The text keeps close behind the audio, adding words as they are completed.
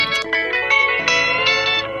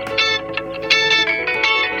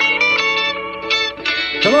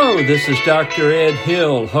Hello, this is Dr. Ed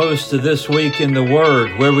Hill, host of This Week in the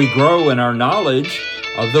Word, where we grow in our knowledge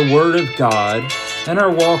of the Word of God and our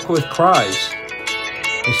walk with Christ.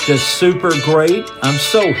 It's just super great. I'm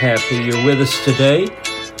so happy you're with us today.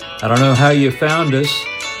 I don't know how you found us.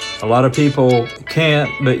 A lot of people can't,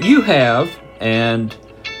 but you have, and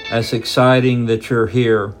that's exciting that you're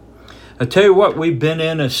here. I tell you what, we've been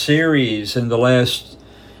in a series in the last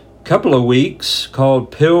couple of weeks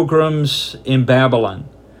called Pilgrims in Babylon.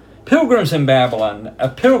 Pilgrims in Babylon. A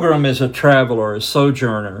pilgrim is a traveler, a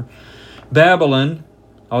sojourner. Babylon,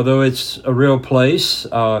 although it's a real place,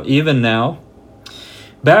 even now,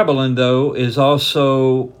 Babylon, though, is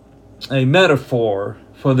also a metaphor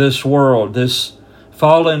for this world, this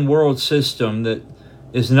fallen world system that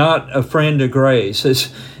is not a friend of grace.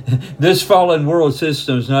 This fallen world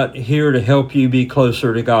system is not here to help you be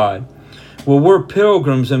closer to God. Well, we're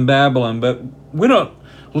pilgrims in Babylon, but we don't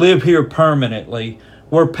live here permanently.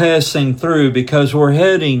 We're passing through because we're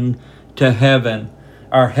heading to heaven,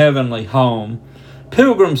 our heavenly home.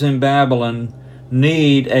 Pilgrims in Babylon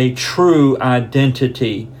need a true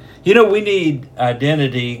identity. You know, we need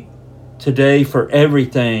identity today for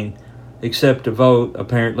everything except to vote,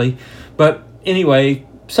 apparently. But anyway,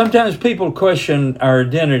 sometimes people question our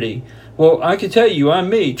identity. Well, I can tell you, I'm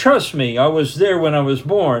me. Trust me, I was there when I was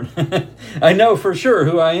born. I know for sure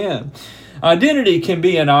who I am. Identity can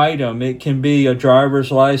be an item. It can be a driver's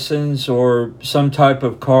license or some type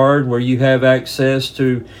of card where you have access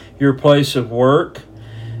to your place of work.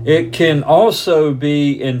 It can also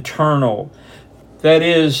be internal. That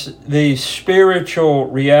is the spiritual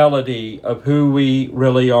reality of who we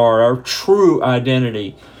really are, our true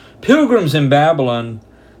identity. Pilgrims in Babylon,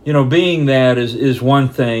 you know, being that is one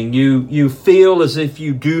thing. You feel as if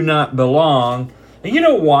you do not belong. And you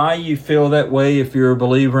know why you feel that way if you're a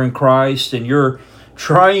believer in Christ and you're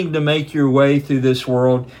trying to make your way through this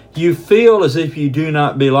world? You feel as if you do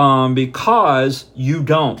not belong because you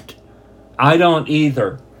don't. I don't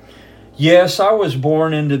either. Yes, I was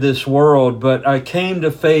born into this world, but I came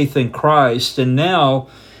to faith in Christ, and now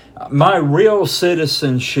my real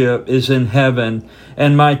citizenship is in heaven,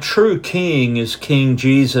 and my true king is King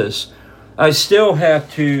Jesus. I still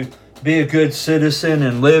have to be a good citizen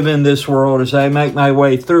and live in this world as I make my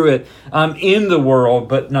way through it. I'm in the world,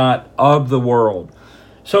 but not of the world.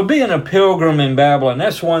 So being a pilgrim in Babylon,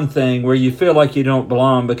 that's one thing where you feel like you don't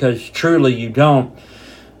belong because truly you don't.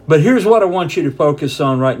 But here's what I want you to focus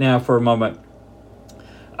on right now for a moment.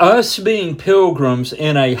 Us being pilgrims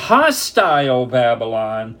in a hostile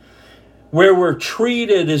Babylon, where we're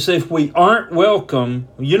treated as if we aren't welcome.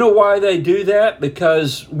 You know why they do that?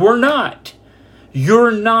 Because we're not.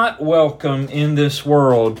 You're not welcome in this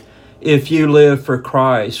world if you live for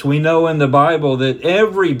Christ. We know in the Bible that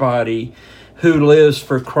everybody who lives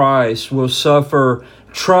for Christ will suffer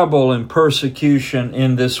trouble and persecution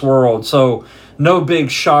in this world. So no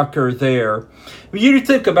big shocker there. You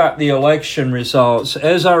think about the election results.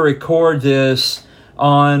 As I record this,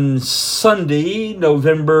 on Sunday,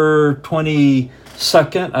 November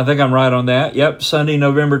 22nd, I think I'm right on that. Yep, Sunday,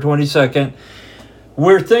 November 22nd.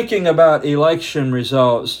 We're thinking about election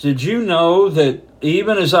results. Did you know that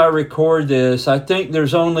even as I record this, I think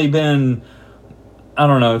there's only been,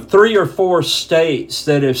 3 or 4 states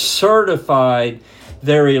that have certified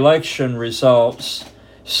their election results.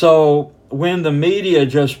 So when the media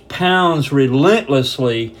just pounds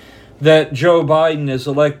relentlessly that Joe Biden is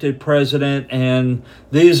elected president and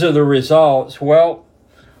these are the results, well,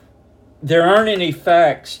 there aren't any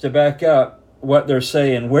facts to back up what they're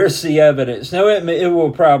saying. Where's the evidence? Now, it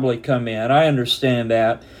will probably come in. I understand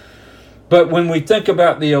that. But when we think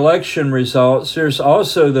about the election results, there's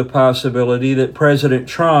also the possibility that President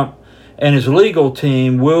Trump and his legal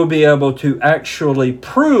team will be able to actually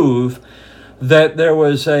prove that there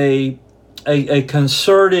was a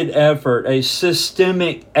concerted effort, a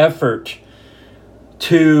systemic effort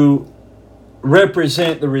to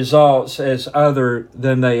represent the results as other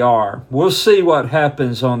than they are. We'll see what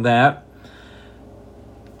happens on that.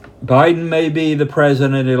 Biden may be the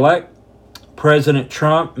president-elect. President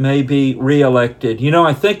Trump may be reelected. You know,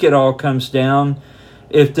 I think it all comes down,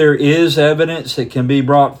 if there is evidence that can be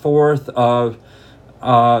brought forth of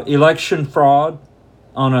election fraud,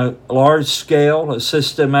 on a large scale, a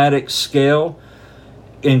systematic scale,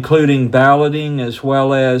 including balloting as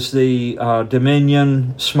well as the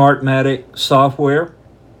Dominion Smartmatic software.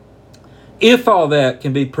 If all that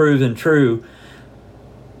can be proven true,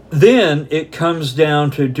 then it comes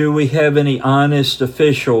down to, do we have any honest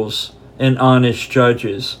officials and honest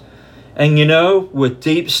judges? And you know, with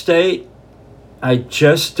deep state, I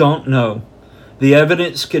just don't know. The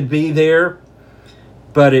evidence could be there.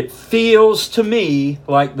 but it feels to me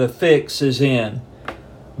like the fix is in.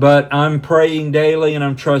 But I'm praying daily and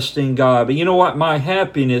I'm trusting God. But you know what? My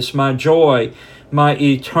happiness, my joy, my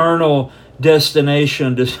eternal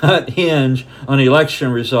destination does not hinge on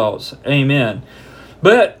election results. Amen.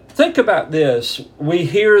 But think about this. We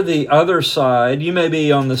hear the other side. You may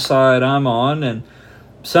be on the side I'm on, and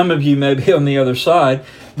some of you may be on the other side.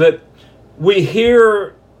 But we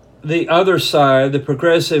hear the other side, the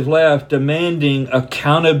progressive left, demanding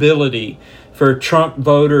accountability for Trump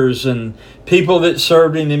voters and people that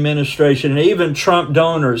served in the administration, and even Trump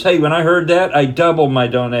donors. Hey, when I heard that, I doubled my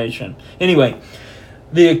donation. Anyway,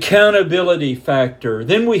 the accountability factor.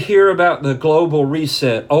 Then we hear about the global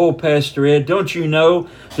reset. Oh, Pastor Ed, don't you know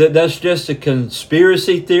that that's just a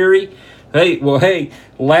conspiracy theory? Hey,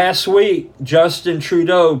 last week, Justin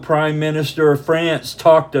Trudeau, Prime Minister of France,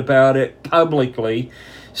 talked about it publicly.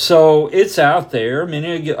 So it's out there. I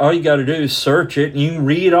mean, all you got to do is search it, and you can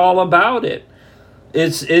read all about it.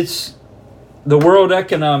 It's the World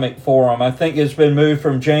Economic Forum. I think it's been moved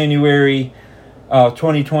from January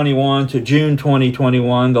 2021 to June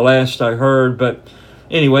 2021, the last I heard. But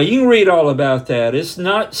anyway, you can read all about that. It's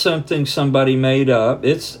not something somebody made up.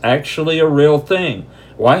 It's actually a real thing.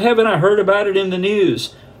 Why haven't I heard about it in the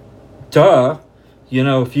news? Duh. You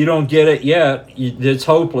know, if you don't get it yet, it's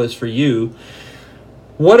hopeless for you.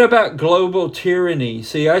 What about global tyranny?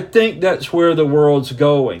 See, I think that's where the world's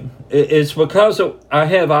going. It's because I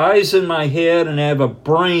have eyes in my head and I have a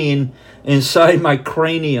brain inside my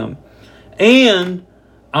cranium. And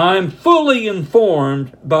I'm fully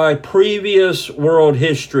informed by previous world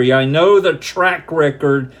history. I know the track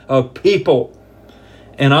record of people.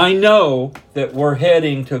 And I know that we're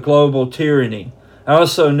heading to global tyranny. I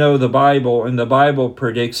also know the Bible, and the Bible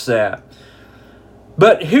predicts that.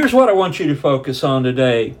 But here's what I want you to focus on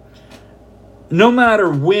today. No matter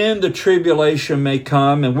when the tribulation may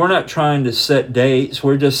come, and we're not trying to set dates,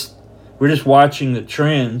 we're just watching the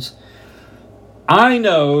trends. I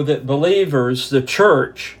know that believers, the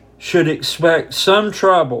church, should expect some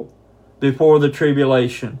trouble before the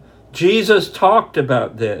tribulation. Jesus talked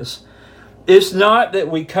about this. It's not that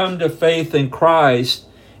we come to faith in Christ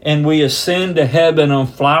and we ascend to heaven on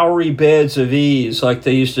flowery beds of ease like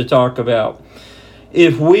they used to talk about.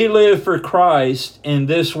 If we live for Christ in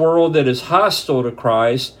this world that is hostile to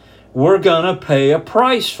Christ, we're going to pay a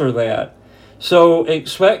price for that. So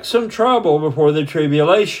expect some trouble before the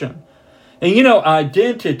tribulation. And you know,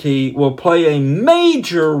 identity will play a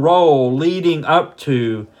major role leading up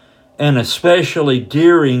to and especially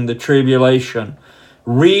during the tribulation.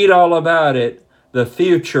 Read all about it, the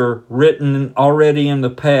future written already in the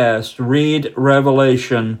past. Read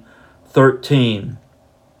Revelation 13.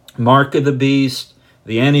 Mark of the beast,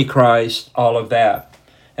 the Antichrist, all of that.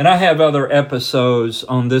 And I have other episodes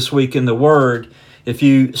on This Week in the Word. If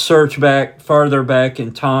you search farther back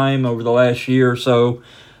in time over the last year or so,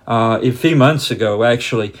 a few months ago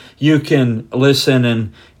actually, you can listen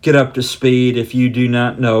and get up to speed if you do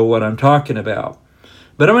not know what I'm talking about.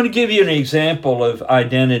 But I'm going to give you an example of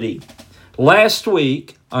identity. Last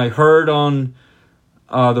week, I heard on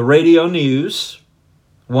the radio news,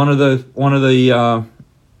 one of the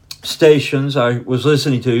stations I was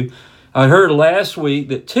listening to, I heard last week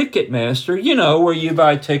that Ticketmaster, you know, where you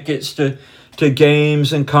buy tickets to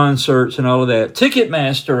games and concerts and all of that,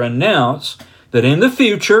 Ticketmaster announced that in the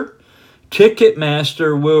future,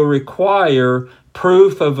 Ticketmaster will require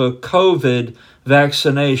proof of a COVID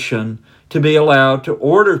vaccination to be allowed to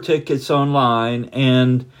order tickets online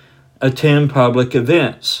and attend public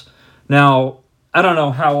events. Now, I don't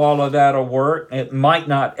know how all of that will work. It might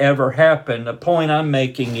not ever happen. The point I'm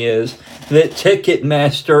making is that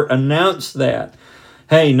Ticketmaster announced that.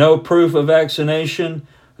 Hey, no proof of vaccination,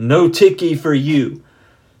 no ticket for you.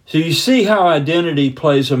 So you see how identity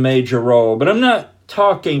plays a major role. But I'm not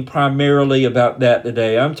talking primarily about that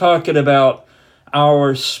today. I'm talking about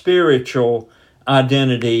our spiritual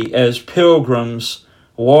identity as pilgrims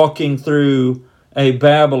walking through a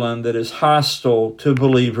Babylon that is hostile to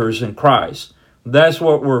believers in Christ. That's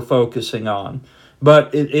what we're focusing on.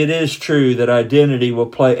 But it is true that identity will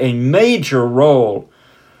play a major role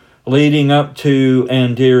leading up to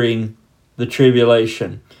and during the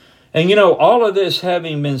tribulation. And you know, all of this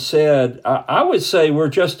having been said, I would say we're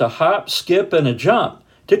just a hop, skip, and a jump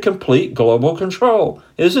to complete global control.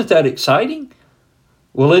 Isn't that exciting?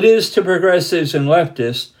 Well, it is to progressives and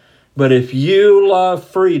leftists, but if you love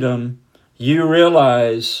freedom, you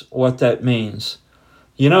realize what that means.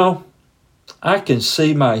 You know, I can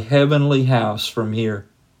see my heavenly house from here.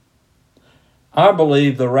 I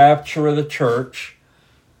believe the rapture of the church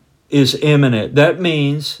is imminent. That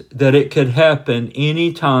means that it could happen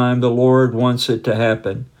anytime the Lord wants it to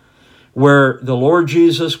happen, where the Lord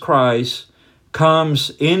Jesus Christ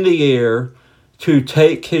comes in the air to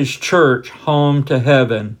take his church home to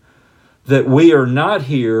heaven, that we are not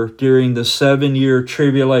here during the 7-year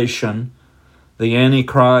tribulation, the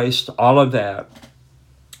Antichrist, all of that.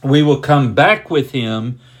 We will come back with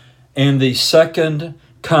him in the second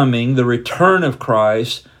coming, the return of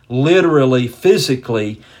Christ, literally,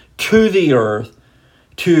 physically, to the earth,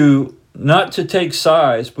 to not to take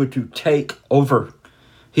sides, but to take over.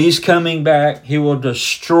 He's coming back. He will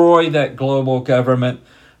destroy that global government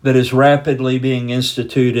that is rapidly being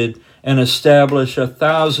instituted and establish a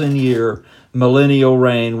 1,000-year millennial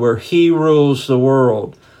reign where he rules the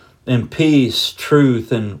world in peace,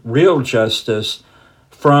 truth, and real justice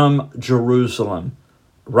from Jerusalem.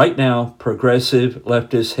 Right now, progressive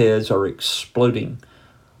leftist heads are exploding.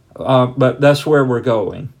 But that's where we're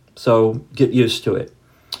going. So get used to it.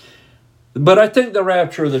 But I think the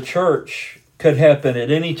rapture of the church could happen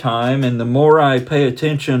at any time. And the more I pay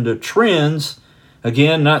attention to trends,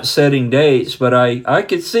 again, not setting dates, but I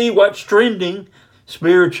could see what's trending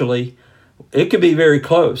spiritually. It could be very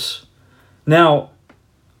close. Now,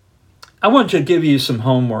 I want to give you some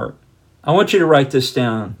homework. I want you to write this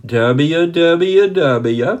down.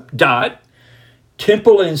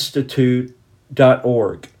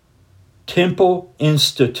 www.templeinstitute.org.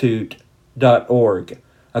 templeinstitute.org.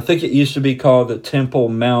 I think it used to be called the Temple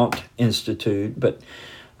Mount Institute, but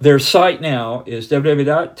their site now is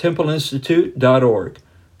www.templeinstitute.org.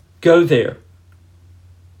 Go there.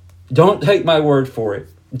 Don't take my word for it.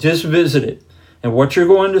 Just visit it. And what you're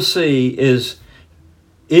going to see is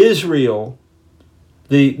Israel,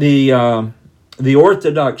 the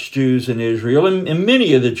Orthodox Jews in Israel, and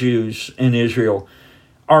many of the Jews in Israel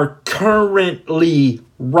are currently,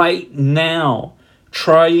 right now,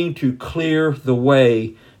 trying to clear the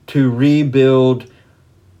way to rebuild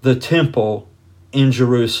the temple in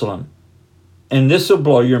Jerusalem. And this will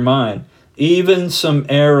blow your mind. Even some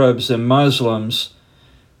Arabs and Muslims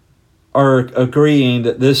are agreeing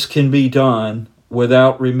that this can be done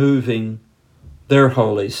without removing their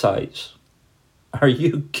holy sites. Are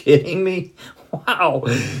you kidding me? Wow,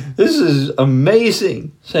 this is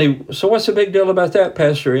amazing. Say, so what's the big deal about that,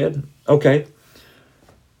 Pastor Ed? Okay.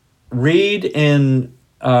 Read in,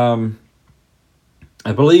 I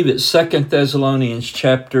believe it's 2 Thessalonians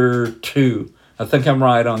chapter 2. I think I'm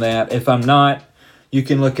right on that. If I'm not, you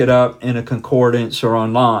can look it up in a concordance or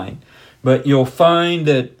online. But you'll find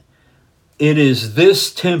that it is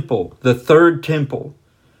this temple, the third temple,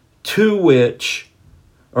 to which,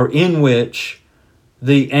 or in which,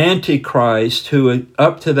 the Antichrist, who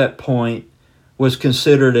up to that point was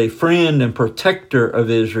considered a friend and protector of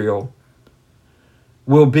Israel,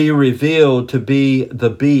 will be revealed to be the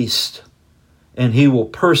beast, and he will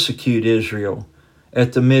persecute Israel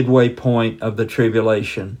at the midway point of the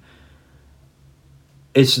tribulation.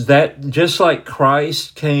 It's that, just like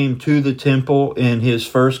Christ came to the temple in his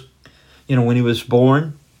first, when he was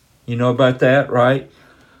born, you know about that, right?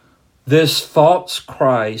 This false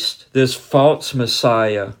Christ, this false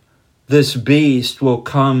Messiah, this beast will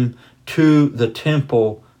come to the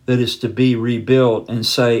temple that is to be rebuilt and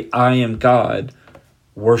say, I am God,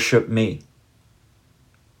 worship me.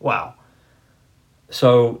 Wow.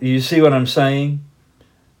 So you see what I'm saying?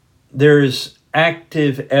 There's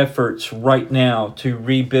active efforts right now to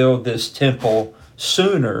rebuild this temple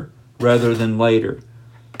sooner rather than later.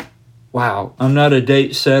 Wow, I'm not a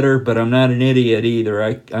date setter, but I'm not an idiot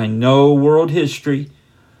either. I know world history,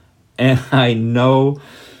 and I know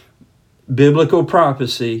biblical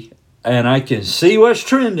prophecy, and I can see what's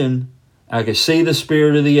trending. I can see the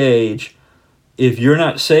spirit of the age. If you're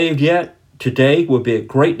not saved yet, today would be a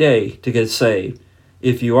great day to get saved.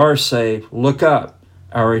 If you are saved, look up.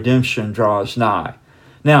 Our redemption draws nigh.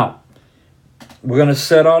 Now, we're going to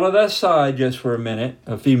set all of that aside just for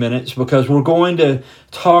a few minutes, because we're going to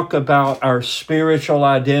talk about our spiritual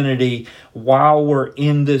identity while we're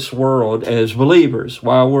in this world as believers,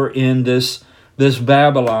 while we're in this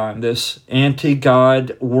Babylon, this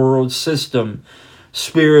anti-God world system,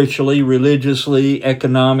 spiritually, religiously,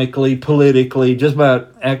 economically, politically, just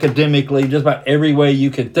about academically, just about every way you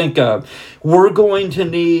can think of. We're going to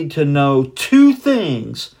need to know two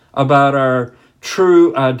things about our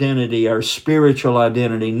true identity, our spiritual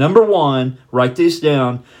identity. Number one, write this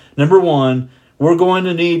down. Number one, we're going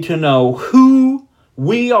to need to know who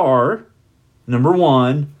we are, number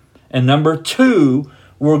one. And number two,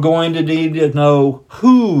 we're going to need to know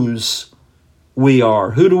whose we are.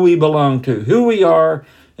 Who do we belong to? Who we are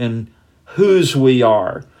and whose we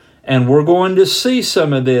are. And we're going to see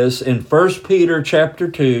some of this in 1 Peter chapter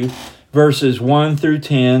 2, verses 1 through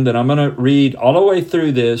 10, that I'm going to read all the way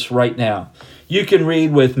through this right now. You can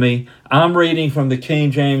read with me. I'm reading from the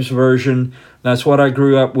King James Version. That's what I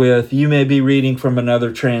grew up with. You may be reading from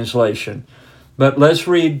another translation. But let's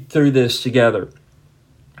read through this together.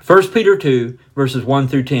 1 Peter 2, verses 1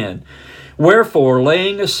 through 10. Wherefore,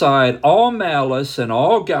 laying aside all malice and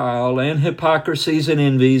all guile and hypocrisies and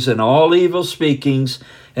envies and all evil speakings,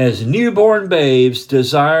 as newborn babes,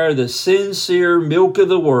 desire the sincere milk of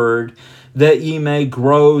the word, that ye may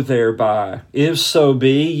grow thereby. If so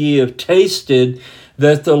be ye have tasted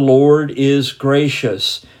that the Lord is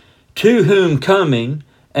gracious, to whom coming,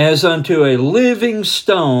 as unto a living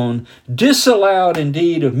stone, disallowed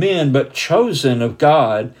indeed of men, but chosen of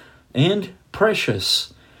God, and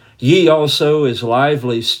precious. Ye also, as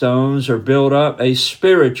lively stones, are built up a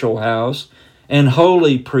spiritual house and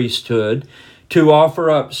holy priesthood, to offer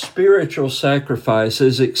up spiritual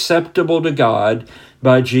sacrifices acceptable to God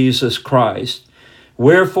by Jesus Christ.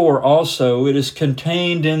 Wherefore also it is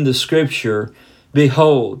contained in the Scripture,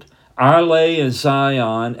 Behold, I lay in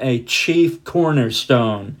Zion a chief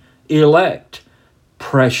cornerstone, elect,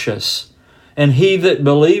 precious, and he that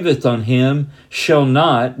believeth on him shall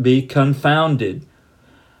not be confounded.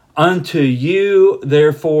 Unto you,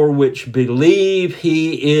 therefore, which believe,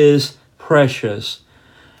 he is precious.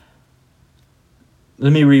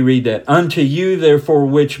 Let me reread that. Unto you, therefore,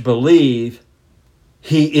 which believe,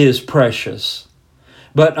 he is precious.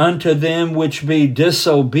 But unto them which be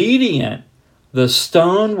disobedient, the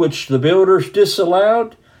stone which the builders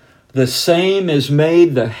disallowed, the same is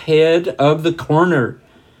made the head of the corner,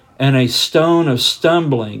 and a stone of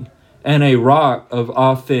stumbling, and a rock of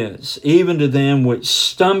offense, even to them which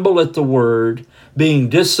stumble at the word, being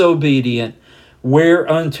disobedient,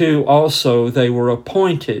 whereunto also they were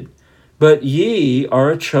appointed. But ye are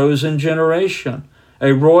a chosen generation,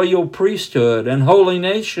 a royal priesthood, and holy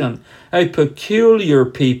nation, a peculiar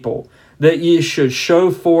people, that ye should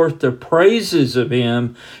show forth the praises of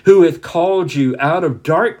him who hath called you out of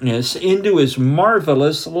darkness into his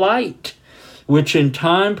marvelous light, which in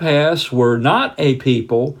time past were not a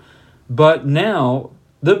people, but now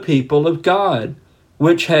the people of God,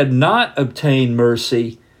 which had not obtained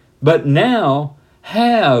mercy, but now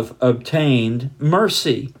have obtained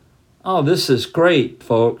mercy. Oh, this is great,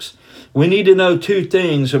 folks. We need to know two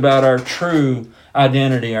things about our true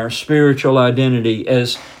identity, our spiritual identity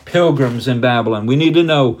as pilgrims in Babylon. We need to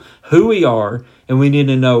know who we are, and we need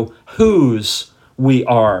to know whose we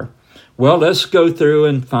are. Well, let's go through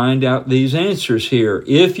and find out these answers here.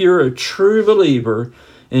 If you're a true believer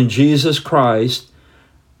in Jesus Christ,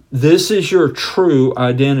 this is your true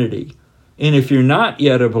identity. And if you're not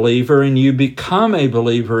yet a believer and you become a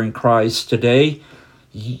believer in Christ today,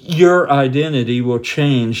 your identity will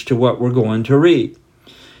change to what we're going to read.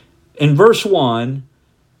 In verse 1,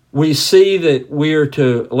 we see that we're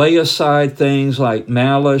to lay aside things like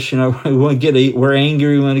malice. We're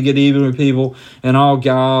angry, we want to get even with people, and all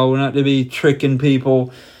guile. We're not to be tricking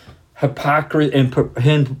people,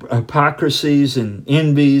 hypocrisies and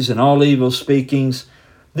envies and all evil speakings.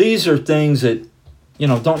 These are things that,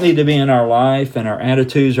 don't need to be in our life and our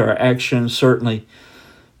attitudes, our actions, certainly.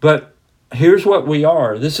 But here's what we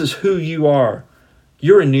are. This is who you are.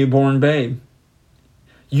 You're a newborn babe.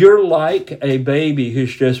 You're like a baby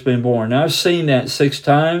who's just been born. Now, I've seen that 6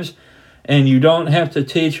 times, and you don't have to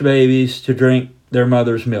teach babies to drink their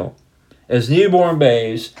mother's milk. As newborn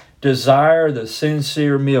babes, desire the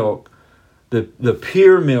sincere milk, the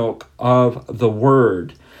pure milk of the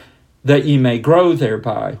Word, that ye may grow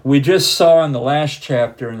thereby. We just saw in the last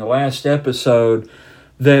chapter, in the last episode,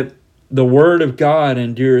 that the Word of God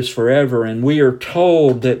endures forever, and we are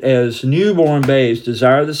told that as newborn babes,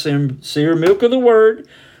 desire the sincere milk of the Word,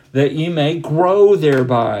 that ye may grow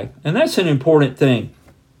thereby. And that's an important thing.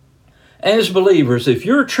 As believers, if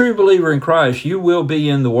you're a true believer in Christ, you will be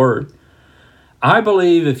in the Word. I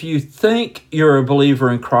believe if you think you're a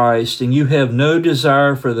believer in Christ and you have no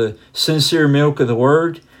desire for the sincere milk of the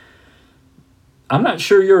Word, I'm not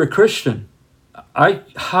sure you're a Christian. I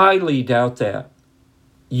highly doubt that.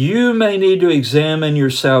 You may need to examine your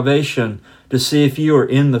salvation to see if you are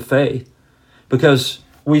in the faith, because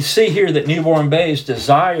we see here that newborn babes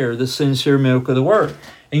desire the sincere milk of the Word.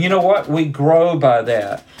 And you know what? We grow by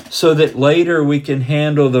that so that later we can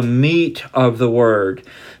handle the meat of the Word.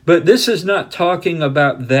 But this is not talking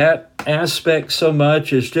about that aspect so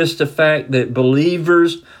much as just the fact that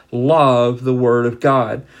believers love the Word of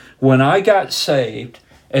God. When I got saved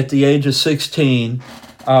at the age of 16,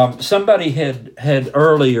 somebody had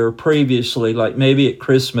earlier, previously, like maybe at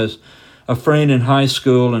Christmas, a friend in high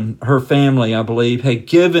school and her family, I believe, had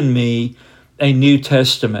given me a New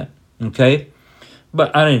Testament, okay?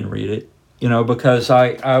 But I didn't read it, because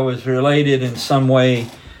I was related in some way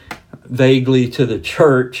vaguely to the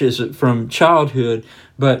church from childhood,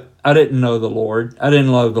 but I didn't know the Lord. I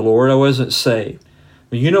didn't love the Lord. I wasn't saved.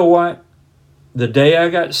 But you know what? The day I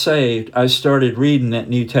got saved, I started reading that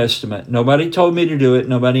New Testament. Nobody told me to do it.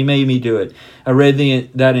 Nobody made me do it. I read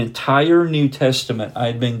that entire New Testament I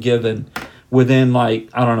had been given within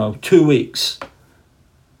 2 weeks.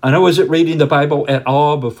 And I wasn't reading the Bible at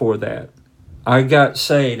all before that. I got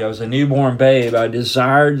saved. I was a newborn babe. I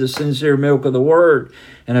desired the sincere milk of the Word,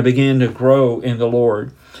 and I began to grow in the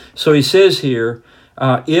Lord. So he says here,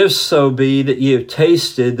 if so be that ye have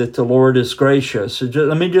tasted that the Lord is gracious. So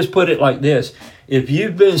let me just put it like this. If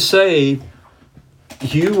you've been saved,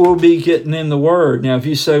 you will be getting in the Word. Now, if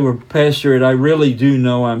you say, well, Pastor Ed, I really do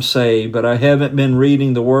know I'm saved, but I haven't been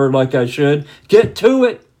reading the Word like I should, get to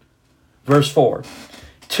it. Verse 4.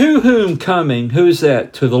 To whom coming, who's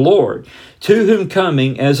that? To the Lord. To whom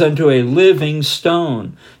coming as unto a living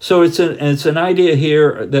stone. So it's an idea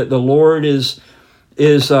here that the Lord is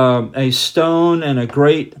a stone, and a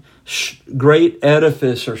great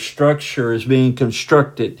edifice or structure is being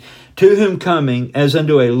constructed. To whom coming as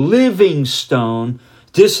unto a living stone,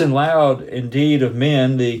 disallowed indeed of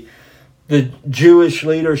men. The Jewish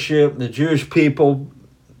leadership, the Jewish people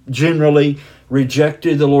generally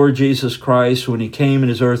rejected the Lord Jesus Christ when he came in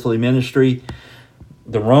his earthly ministry.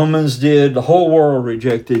 The Romans did. The whole world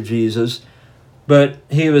rejected Jesus. But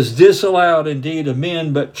he was disallowed indeed of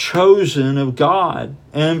men, but chosen of God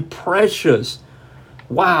and precious.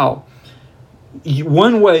 Wow.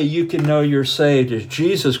 One way you can know you're saved is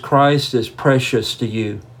Jesus Christ is precious to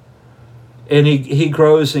you. And he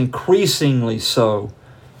grows increasingly so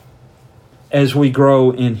as we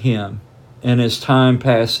grow in him and as time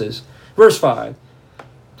passes. Verse 5.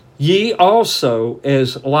 Ye also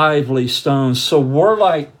as lively stones. So we're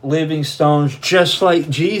like living stones, just like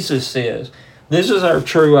Jesus is. This is our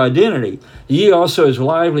true identity. Ye also as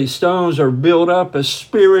lively stones are built up a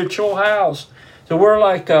spiritual house. So we're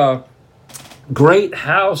like a great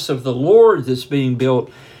house of the Lord that's being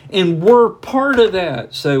built. And we're part of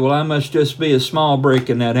that. Say, well, I must just be a small brick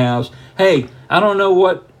in that house. Hey, I don't know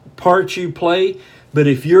what part you play, but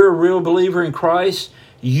if you're a real believer in Christ,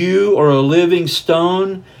 you are a living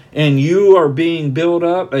stone, and you are being built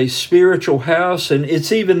up a spiritual house, and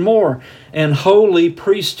it's even more, an holy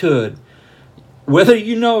priesthood. Whether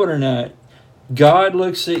you know it or not, God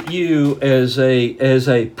looks at you as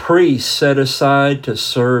a priest set aside to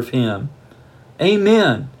serve him.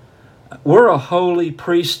 Amen. We're a holy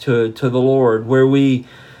priesthood to the Lord, where we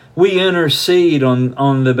intercede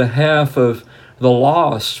on the behalf of the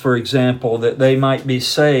lost, for example, that they might be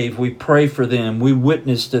saved. We pray for them. We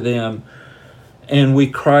witness to them. And we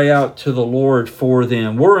cry out to the Lord for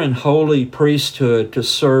them. We're in holy priesthood to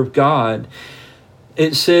serve God.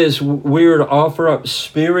 It says we're to offer up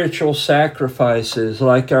spiritual sacrifices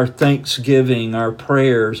like our thanksgiving, our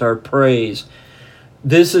prayers, our praise.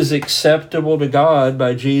 This is acceptable to God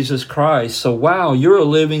by Jesus Christ. So wow, you're a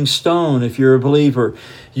living stone if you're a believer.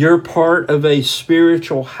 You're part of a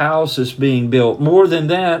spiritual house that's being built. More than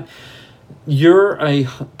that, you're a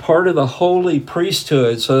part of the holy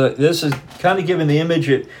priesthood. So this is kind of giving the image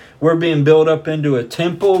that we're being built up into a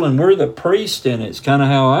temple and we're the priest in it. It's kind of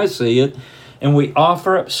how I see it. And we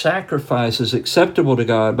offer up sacrifices acceptable to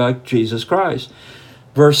God by Jesus Christ.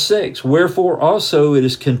 Verse 6, wherefore also it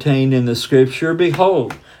is contained in the scripture,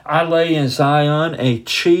 behold, I lay in Zion a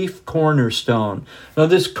chief cornerstone. Now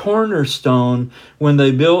this cornerstone, when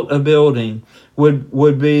they built a building,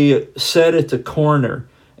 would be set at the corner.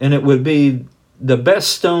 And it would be the best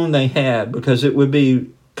stone they had because it would be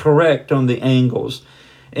correct on the angles.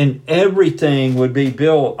 And everything would be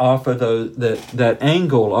built off of that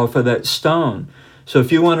angle, off of that stone. So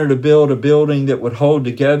if you wanted to build a building that would hold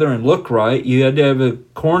together and look right, you had to have a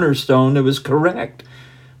cornerstone that was correct.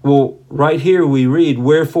 Well, right here we read,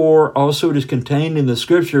 wherefore also it is contained in the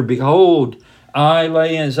scripture, behold, I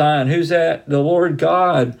lay in Zion. Who's that? The Lord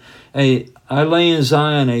God. I lay in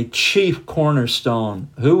Zion a chief cornerstone.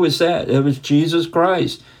 Who was that? It was Jesus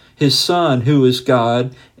Christ, his Son, who is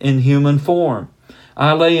God in human form.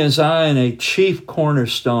 I lay in Zion a chief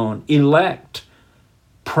cornerstone, elect,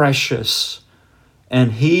 precious,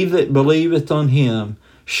 and he that believeth on him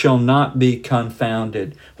shall not be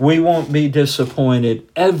confounded. We won't be disappointed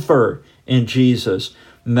ever in Jesus.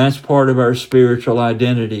 And that's part of our spiritual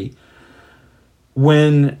identity.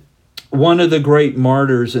 When one of the great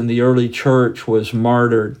martyrs in the early church was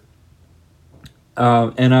martyred,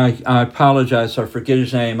 and I apologize, I forget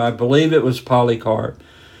his name. I believe it was Polycarp.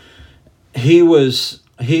 he was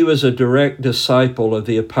a direct disciple of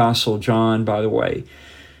the Apostle John, by the way.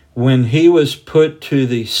 When he was put to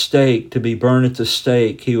the stake, to be burned at the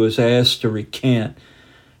stake, he was asked to recant,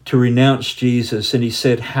 to renounce Jesus. And he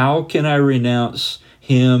said, how can I renounce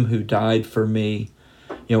him who died for me?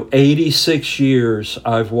 86 years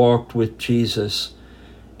I've walked with Jesus,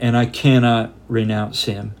 and I cannot renounce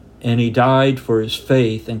him. And he died for his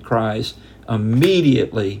faith in Christ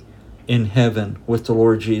immediately in heaven with the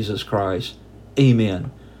Lord Jesus Christ.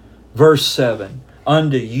 Amen. Verse 7,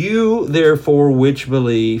 unto you therefore which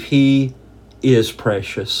believe, he is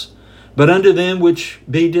precious. But unto them which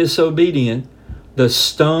be disobedient, the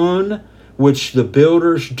stone which the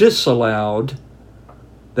builders disallowed,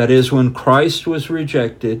 that is, when Christ was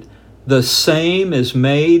rejected, the same is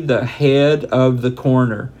made the head of the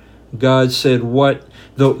corner. God said, what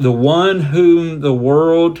the one whom the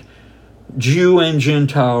world, Jew and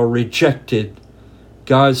Gentile, rejected,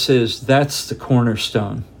 God says that's the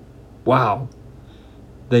cornerstone. Wow.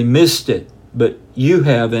 They missed it, but you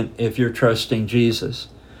haven't if you're trusting Jesus.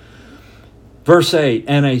 Verse 8,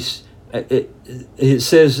 and it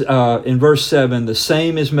says in verse 7, the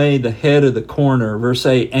same is made the head of the corner. Verse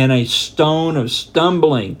 8, and a stone of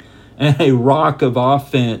stumbling and a rock of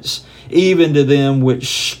offense, even to them which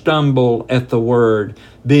stumble at the word,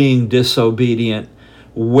 being disobedient,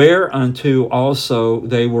 whereunto also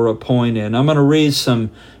they were appointed. I'm going to read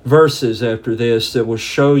some verses after this that will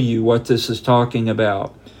show you what this is talking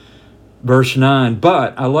about. Verse 9,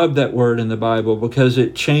 but I love that word in the Bible because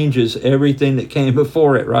it changes everything that came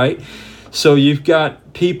before it, right? So you've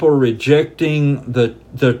got people rejecting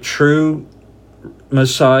the true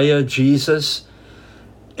Messiah, Jesus,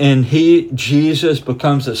 and Jesus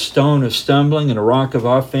becomes a stone of stumbling and a rock of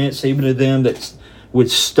offense, even to them that would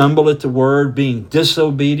stumble at the word, being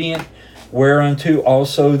disobedient, whereunto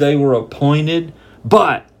also they were appointed.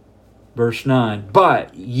 But, verse 9,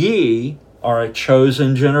 but ye are a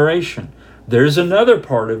chosen generation. There's another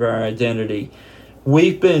part of our identity.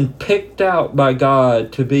 We've been picked out by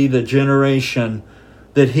God to be the generation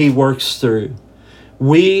that he works through.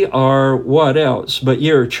 We are what else? But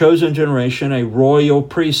you're a chosen generation, a royal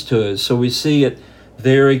priesthood. So we see it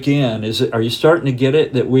there again. Are you starting to get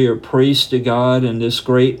it? That we are priests to God in this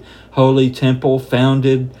great holy temple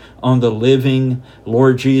founded on the living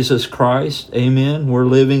Lord Jesus Christ. Amen. We're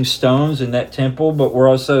living stones in that temple, but we're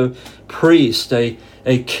also priests, a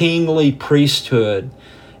kingly priesthood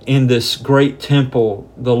in this great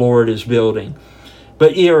temple the Lord is building.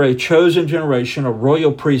 But ye are a chosen generation, a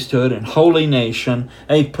royal priesthood, and holy nation,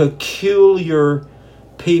 a peculiar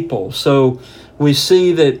people. So we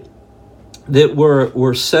see that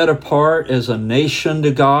we're set apart as a nation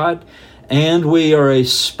to God, and we are a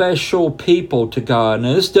special people to God.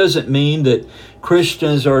 Now, this doesn't mean that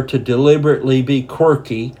Christians are to deliberately be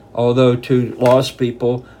quirky, although to lost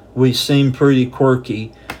people we seem pretty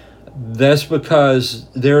quirky. That's because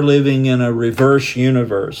they're living in a reverse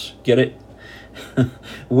universe. Get it?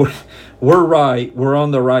 We're right. We're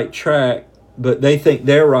on the right track, but they think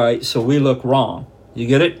they're right, so we look wrong. You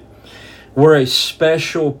get it? We're a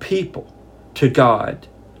special people to God.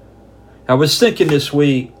 I was thinking this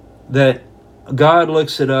week that God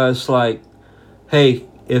looks at us like, hey,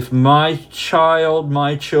 if my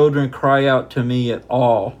children cry out to me at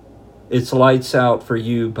all, it's lights out for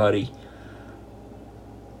you, buddy.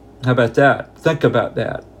 How about that? Think about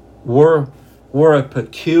that. We're a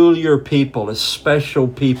peculiar people, a special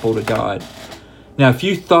people to God. Now, if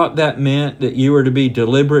you thought that meant that you were to be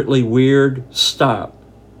deliberately weird, stop.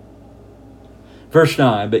 Verse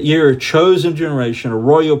 9, but ye are a chosen generation, a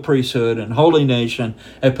royal priesthood, and holy nation,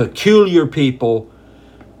 a peculiar people.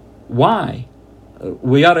 Why?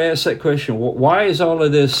 We ought to ask that question. Why is all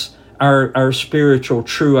of this our spiritual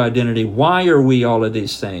true identity? Why are we all of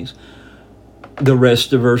these things? The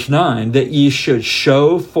rest of verse 9, that ye should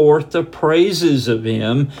show forth the praises of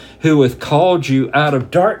him who hath called you out of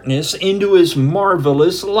darkness into his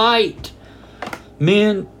marvelous light.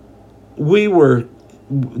 Men,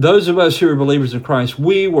 those of us who are believers in Christ,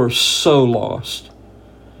 we were so lost.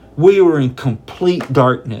 We were in complete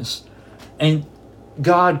darkness. And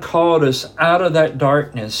God called us out of that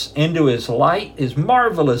darkness into his light, his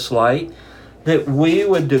marvelous light, that we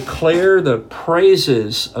would declare the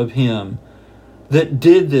praises of him that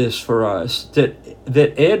did this for us.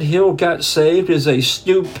 That Ed Hill got saved is a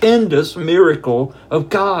stupendous miracle of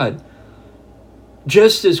God.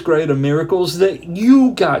 Just as great a miracle as that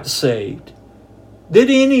you got saved. Did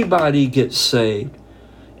anybody get saved?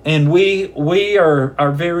 And we are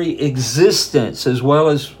our very existence, as well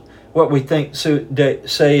as what we think,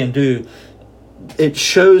 say, and do, it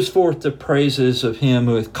shows forth the praises of him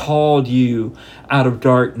who hath called you out of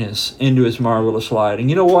darkness into his marvelous light. And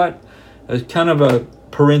you know what? As kind of a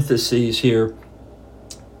parenthesis here,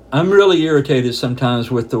 I'm really irritated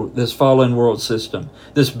sometimes with this fallen world system,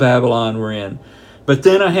 this Babylon we're in. But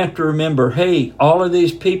then I have to remember, hey, all of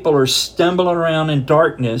these people are stumbling around in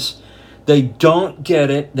darkness. They don't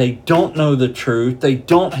get it. They don't know the truth. They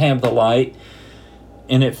don't have the light.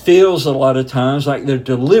 And it feels a lot of times like they're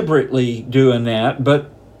deliberately doing that,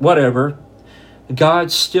 but whatever.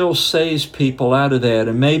 God still saves people out of that.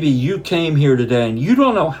 And maybe you came here today and you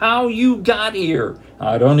don't know how you got here.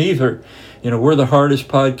 I don't either. You know, we're the hardest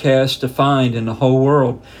podcast to find in the whole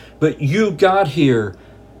world. But you got here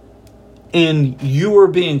and you are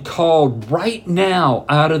being called right now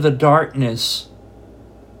out of the darkness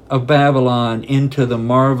of Babylon into the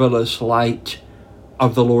marvelous light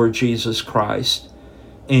of the Lord Jesus Christ.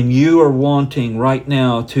 And you are wanting right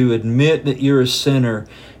now to admit that you're a sinner,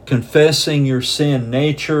 confessing your sin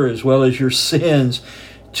nature as well as your sins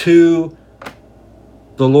to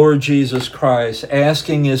the Lord Jesus Christ,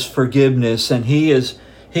 asking his forgiveness, and he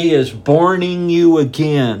is borning you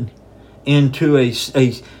again into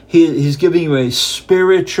he's giving you a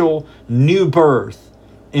spiritual new birth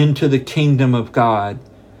into the kingdom of God.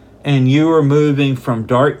 And you are moving from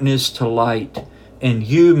darkness to light. And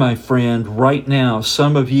you, my friend, right now,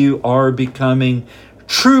 some of you are becoming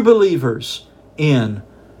true believers in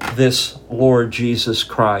this Lord Jesus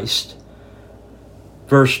Christ.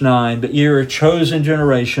 Verse 9, but ye are a chosen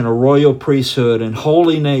generation, a royal priesthood, and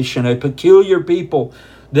holy nation, a peculiar people,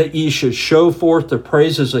 that ye should show forth the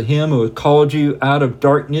praises of him who hath called you out of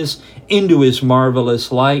darkness into his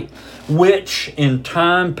marvelous light, which in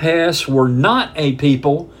time past were not a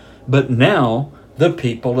people, but now the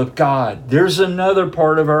people of God. There's another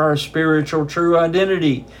part of our spiritual true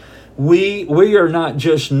identity. We are not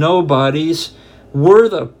just nobodies. We're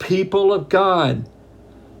the people of God.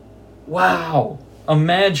 Wow.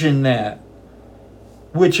 Imagine that.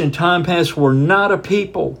 Which in time past were not a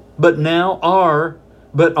people, but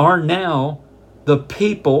are now the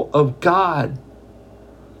people of God.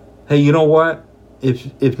 Hey, you know what?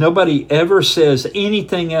 If nobody ever says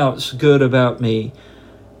anything else good about me,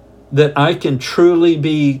 that I can truly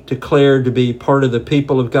be declared to be part of the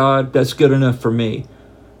people of God, that's good enough for me.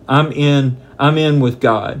 I'm in with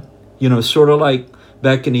God. You know, sort of like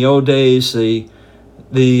back in the old days, the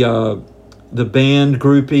band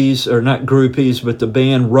groupies, or not groupies, but the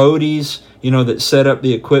band roadies, you know, that set up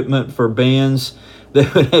the equipment for bands. They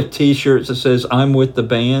would have t-shirts that says, I'm with the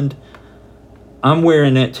band. I'm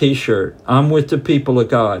wearing that t-shirt. I'm with the people of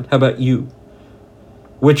God. How about you?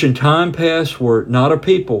 Which in time past were not a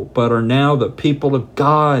people, but are now the people of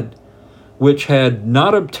God, which had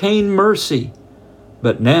not obtained mercy,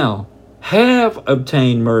 but now have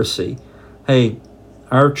obtained mercy. Hey,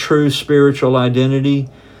 our true spiritual identity,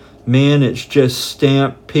 man, it's just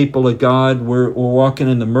stamped people of God. We're walking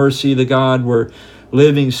in the mercy of the God. We're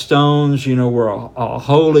living stones. You know, we're a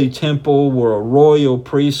holy temple. We're a royal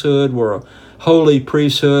priesthood. We're a holy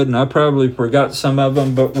priesthood, and I probably forgot some of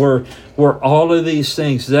them, but we're all of these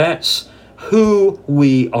things. That's who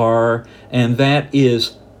we are, and that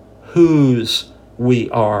is whose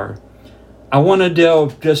we are. I want to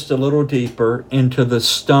delve just a little deeper into the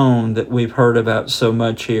stone that we've heard about so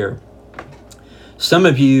much here. Some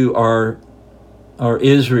of you are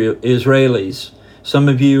Israelis. Some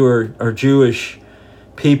of you are Jewish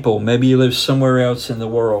people. Maybe you live somewhere else in the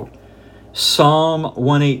world. Psalm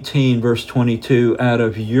 118, verse 22, out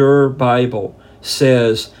of your Bible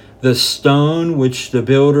says, the stone which the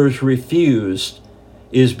builders refused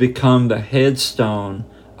is become the headstone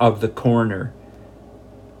of the corner.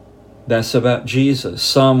 That's about Jesus.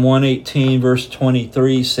 Psalm 118, verse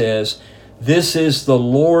 23 says, this is the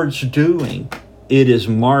Lord's doing. It is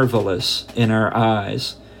marvelous in our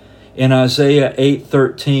eyes. In Isaiah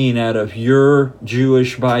 8:13, out of your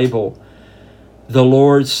Jewish Bible, the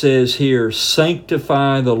Lord says here,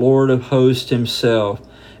 sanctify the Lord of hosts himself,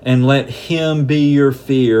 and let him be your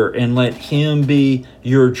fear, and let him be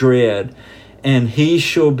your dread. And he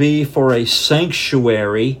shall be for a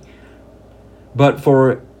sanctuary, but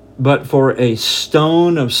for a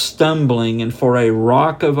stone of stumbling, and for a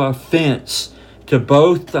rock of offense to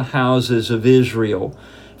both the houses of Israel.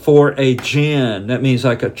 For a gin, that means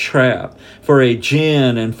like a trap, for a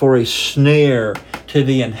gin and for a snare to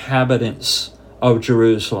the inhabitants of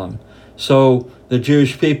Jerusalem. So the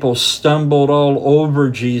Jewish people stumbled all over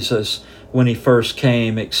Jesus when he first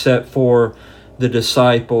came, except for the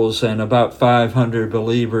disciples and about 500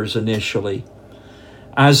 believers initially.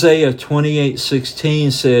 Isaiah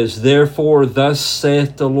 28:16 says, therefore thus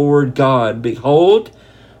saith the Lord God, behold,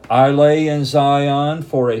 I lay in Zion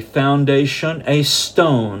for a foundation, a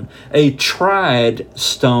stone, a tried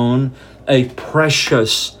stone, a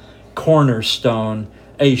precious cornerstone,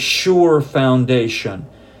 a sure foundation.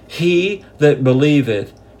 He that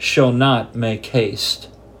believeth shall not make haste.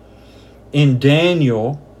 In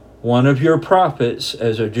Daniel, one of your prophets,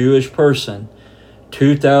 as a Jewish person,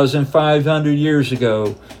 2,500 years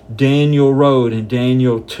ago, Daniel wrote in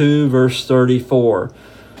Daniel 2, verse 34,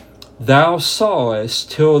 Thou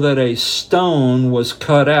sawest till that a stone was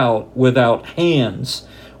cut out without hands,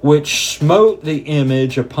 which smote the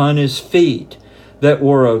image upon his feet, that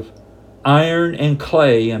were of iron and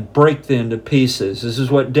clay, and brake them to pieces. This is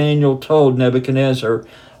what Daniel told Nebuchadnezzar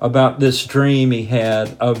about this dream he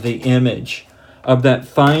had of the image of that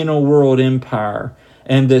final world empire.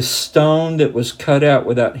 And this stone that was cut out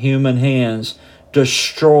without human hands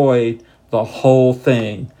destroyed the whole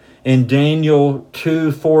thing. In Daniel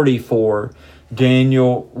 2:44,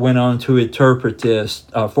 Daniel went on to interpret this,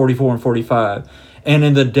 44 and 45. And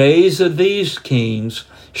in the days of these kings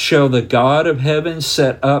shall the God of heaven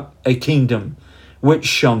set up a kingdom, which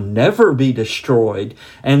shall never be destroyed,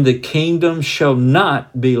 and the kingdom shall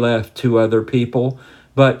not be left to other people,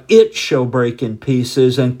 but it shall break in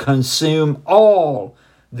pieces and consume all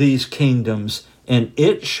these kingdoms, and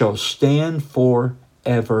it shall stand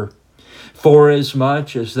forever.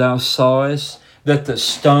 Forasmuch as thou sawest that the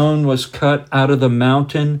stone was cut out of the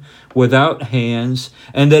mountain without hands,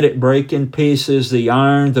 and that it brake in pieces the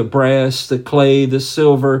iron, the brass, the clay, the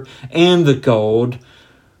silver, and the gold,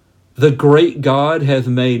 the great God hath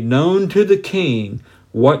made known to the king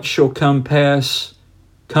what shall come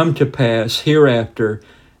to pass hereafter,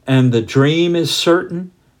 and the dream is certain,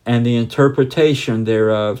 and the interpretation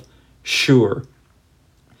thereof sure.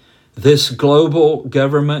 This global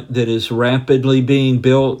government that is rapidly being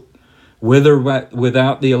built, with or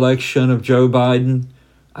without the election of Joe Biden,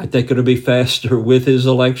 I think it'll be faster with his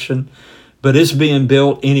election, but it's being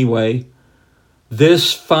built anyway.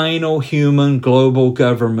 This final human global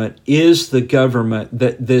government is the government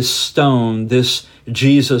that this stone, this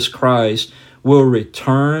Jesus Christ, will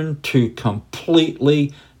return to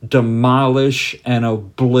completely demolish and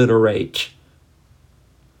obliterate.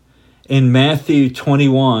 In Matthew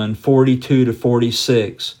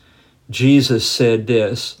 21:42-46, Jesus said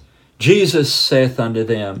this, Jesus saith unto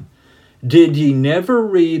them, Did ye never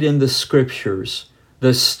read in the Scriptures,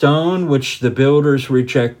 the stone which the builders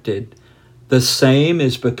rejected, the same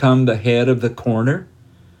is become the head of the corner?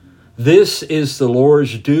 This is the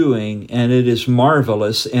Lord's doing, and it is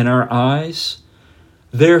marvelous in our eyes.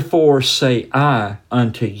 Therefore say I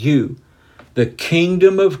unto you, the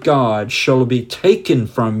kingdom of God shall be taken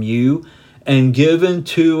from you and given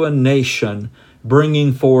to a nation,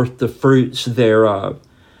 bringing forth the fruits thereof.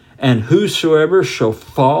 And whosoever shall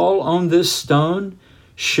fall on this stone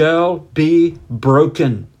shall be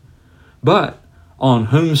broken. But on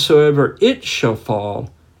whomsoever it shall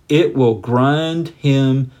fall, it will grind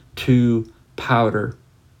him to powder.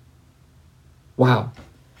 Wow.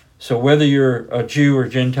 So whether you're a Jew or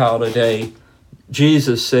Gentile today,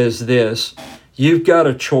 Jesus says this, you've got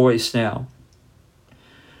a choice now.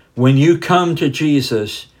 When you come to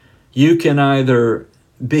Jesus, you can either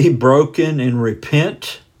be broken and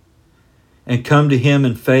repent and come to Him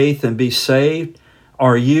in faith and be saved,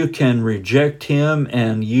 or you can reject Him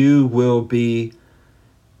and you will be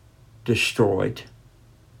destroyed.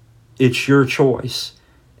 It's your choice.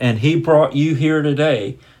 And He brought you here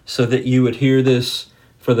today so that you would hear this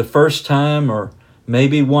for the first time or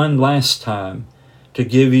maybe one last time, to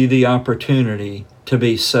give you the opportunity to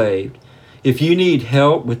be saved. If you need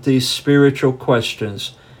help with these spiritual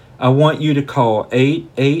questions, I want you to call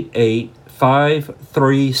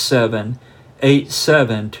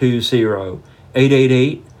 888-537-8720.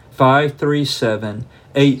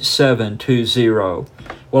 888-537-8720.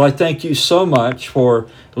 Well, I thank you so much for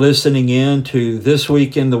listening in to This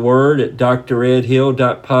Week in the Word at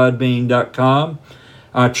dredhill.podbean.com.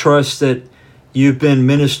 I trust that you've been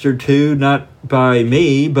ministered to, not by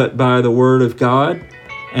me, but by the Word of God,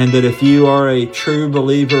 and that if you are a true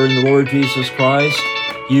believer in the Lord Jesus Christ,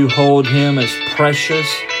 you hold Him as precious,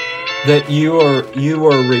 that you are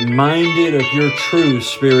reminded of your true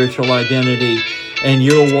spiritual identity, and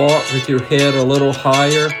you'll walk with your head a little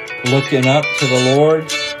higher, looking up to the Lord,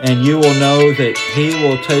 and you will know that He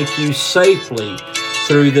will take you safely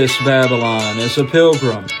through this Babylon as a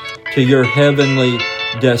pilgrim to your heavenly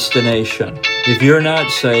destination. If you're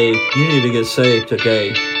not saved, you need to get saved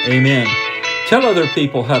today. Amen. Tell other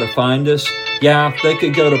people how to find us. Yeah, they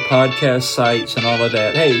could go to podcast sites and all of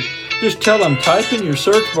that. Hey, just tell them, type in your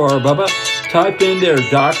search bar, Bubba. Type in there,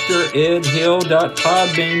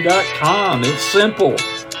 dredhill.podbean.com. It's simple.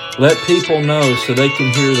 Let people know so they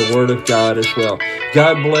can hear the Word of God as well.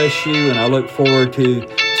 God bless you, and I look forward to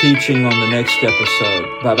teaching on the next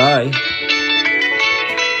episode. Bye-bye.